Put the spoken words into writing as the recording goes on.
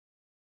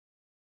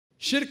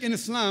Shirk in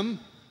Islam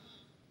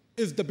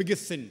is the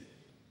biggest sin.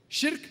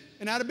 Shirk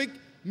in Arabic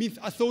means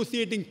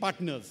associating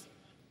partners.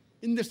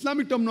 In the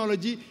Islamic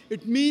terminology,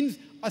 it means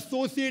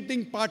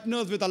associating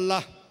partners with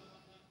Allah.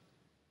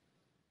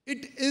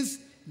 It is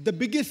the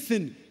biggest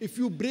sin. If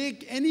you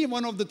break any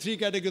one of the three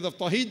categories of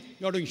Tawheed,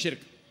 you are doing shirk.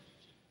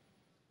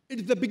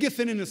 It is the biggest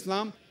sin in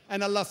Islam.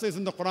 And Allah says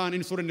in the Quran,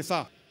 in Surah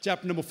Nisa,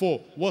 chapter number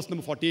 4, verse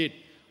number 48,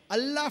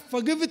 Allah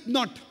forgiveth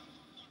not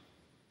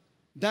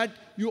that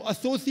you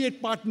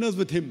associate partners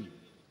with Him.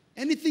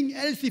 Anything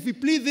else, if He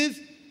pleases,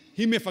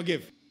 He may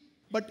forgive.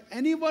 But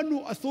anyone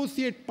who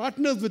associates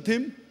partners with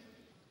Him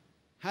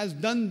has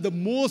done the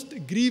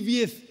most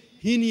grievous,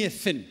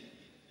 heinous sin.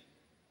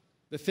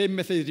 The same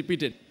message is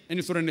repeated in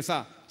Surah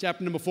Nisa,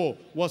 chapter number 4,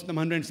 verse number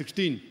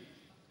 116.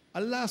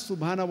 Allah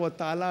subhanahu wa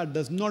ta'ala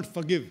does not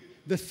forgive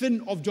the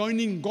sin of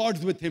joining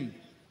gods with Him.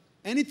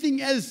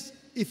 Anything else,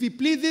 if He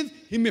pleases,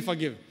 He may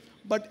forgive.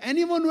 But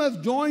anyone who has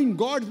joined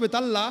gods with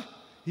Allah,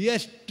 he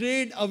has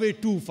strayed away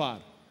too far.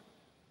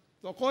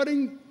 So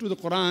according to the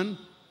Quran,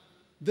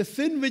 the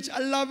sin which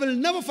Allah will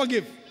never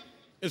forgive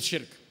is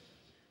shirk.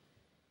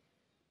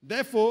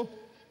 Therefore,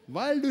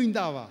 while doing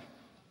dawah,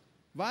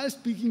 while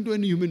speaking to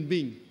any human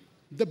being,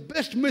 the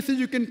best message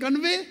you can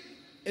convey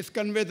is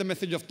convey the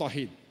message of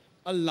Tawheed.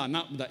 Allah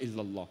na'budu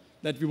illallah,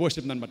 that we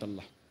worship none but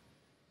Allah.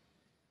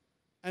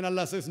 And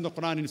Allah says in the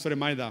Quran in Surah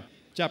Ma'idah,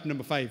 chapter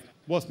number 5,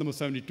 verse number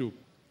 72,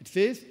 it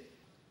says,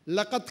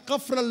 لَقَدْ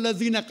كَفْرَ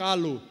الَّذِينَ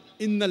قَالُوا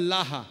إِنَّ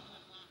اللَّهَ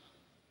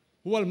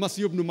هُوَ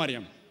الْمَسِيحُ ابْنُ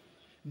مَرْيَمَ.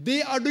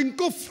 They are doing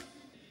kufr.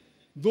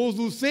 Those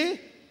who say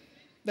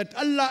that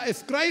Allah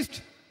is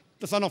Christ,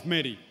 the son of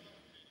Mary.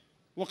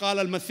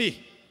 وَقَالَ الْمَسِيحُ.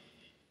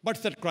 But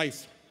said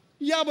Christ,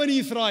 Ya Bani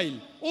Israel,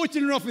 O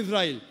children of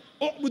Israel,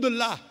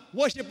 U'budullah,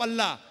 worship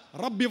Allah,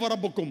 Rabbi wa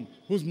Rabbukum,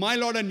 who's my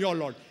Lord and your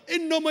Lord.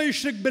 Inno ma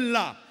yushrik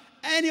billah.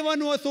 Anyone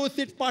who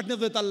associates partners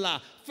with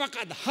Allah,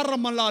 faqad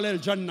haram Allah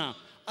al-Jannah.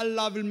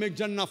 Allah will make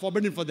Jannah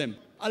forbidden for them.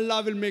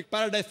 Allah will make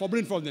paradise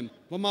forbidden for them.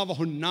 وَمَا وَهُ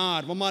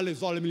النَّارِ وَمَا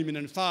لِلظَّالِمِينَ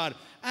مِنْ أَنصَارٍ.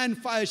 And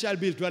fire shall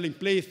be his dwelling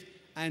place,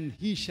 and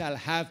he shall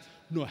have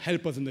no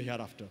helpers in the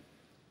hereafter.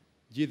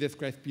 Jesus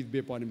Christ, peace be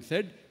upon him,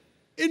 said,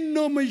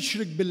 Inno ma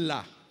yushrik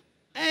billah.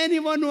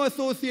 Anyone who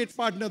associates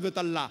partners with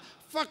Allah,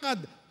 faqad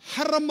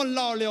haram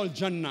Allah alayhi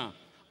al-Jannah.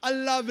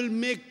 Allah will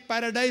make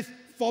paradise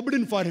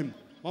forbidden for him.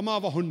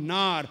 وَمَا وَهُ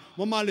النَّارِ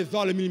وَمَا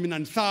لِلظَّالِمِينَ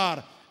مِنْ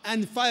أَنصَارٍ.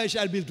 And fire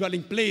shall be his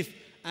dwelling place,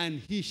 and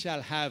he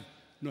shall have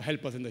no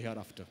helpers in the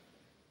hereafter.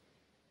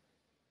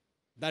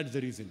 That's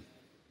the reason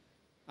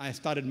I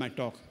started my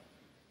talk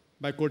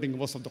by quoting a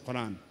verse of the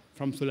Quran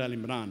from Surah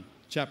Al-Imran,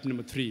 chapter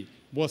number 3,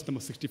 verse number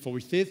 64,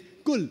 which says,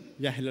 Kul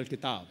ya ahlal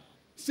kitab.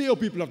 Say, O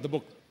people of the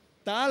book,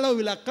 Ta'alaw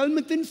ila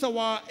kalmatin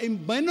sawa'im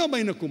bayna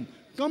bainakum.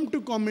 Come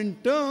to common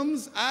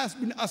terms as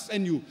between us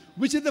and you.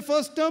 Which is the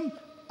first term?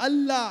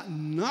 Allah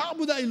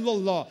na'budu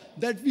illallah,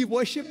 that we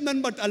worship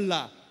none but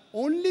Allah.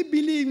 Only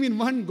believing in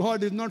one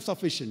God is not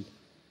sufficient.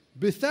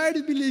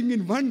 Besides believing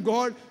in one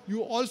God,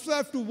 you also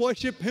have to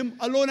worship Him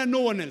alone and no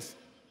one else.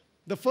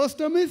 The first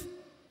term is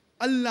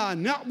Allah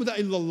na'budu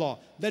illallah,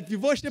 that we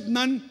worship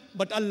none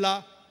but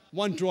Allah,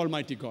 one true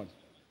Almighty God.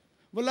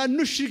 وَلَا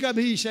نُشْرِكَ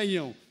بِهِ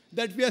شَيْئًا,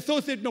 that we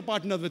associate no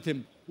partners with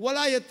Him.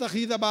 وَلَا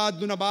يَتَّخِذَ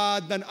بَعْضُنَا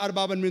بَعْضًا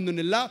أَرْبَابًا مِنْ دُونِ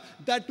اللَّهِ,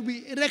 that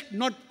we erect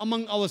not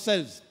among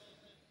ourselves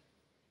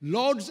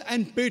lords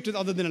and patrons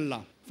other than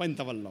Allah. فَإِن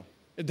تَوَلَّوْا.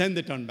 Then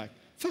they turn back.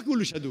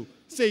 فَقُولُوا اشْهَدُوا.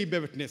 Say,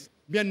 bear witness.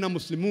 بِأَنَّا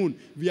مُسْلِمُونَ.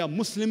 We are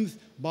Muslims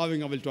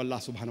bowing our will to Allah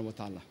subhanahu wa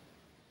ta'ala.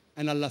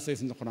 And Allah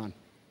says in the Quran,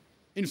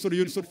 in Surah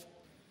Yusuf,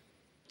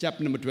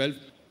 chapter number 12,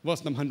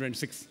 verse number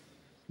 106,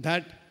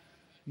 that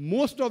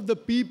most of the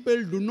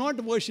people do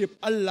not worship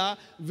Allah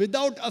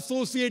without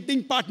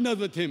associating partners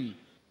with Him.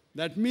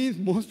 That means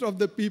most of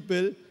the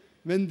people,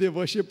 when they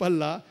worship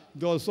Allah,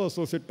 they also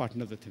associate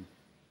partners with Him.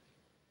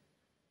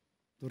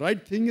 The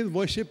right thing is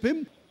worship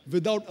Him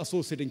without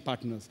associating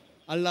partners.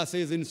 Allah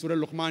says in Surah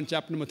Luqman,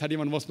 chapter number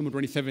 31, verse number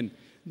 27,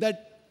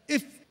 that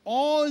if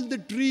all the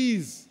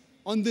trees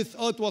on this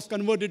earth was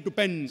converted to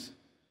pens,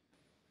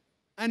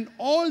 and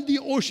all the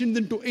oceans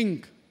into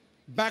ink,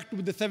 backed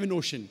with the seven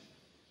oceans,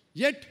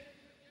 yet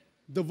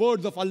the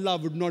words of Allah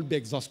would not be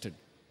exhausted.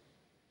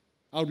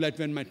 I would like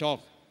to end my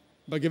talk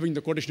by giving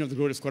the quotation of the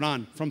glorious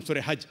Quran from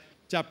Surah Hajj,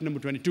 chapter number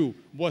 22,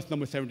 verse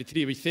number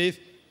 73, which says,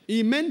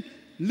 Amen,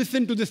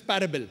 listen to this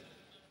parable.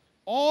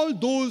 All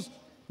those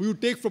who you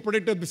take for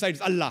protectors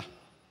besides Allah,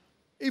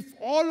 if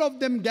all of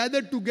them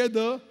gather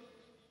together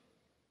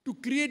to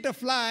create a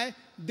fly,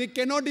 they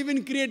cannot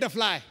even create a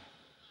fly.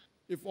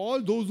 If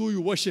all those who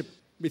you worship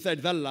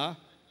besides Allah,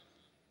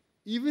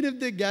 even if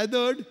they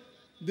gathered,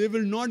 they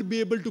will not be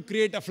able to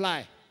create a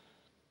fly.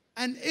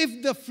 And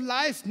if the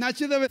fly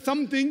snatches away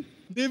something,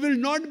 they will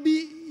not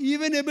be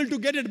even able to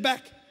get it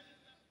back.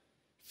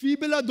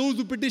 Feeble are those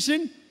who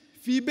petition,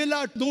 feeble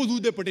are those who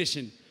they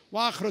petition.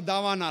 Wa akhru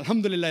dawana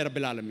alhamdulillahi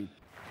rabbil alameen.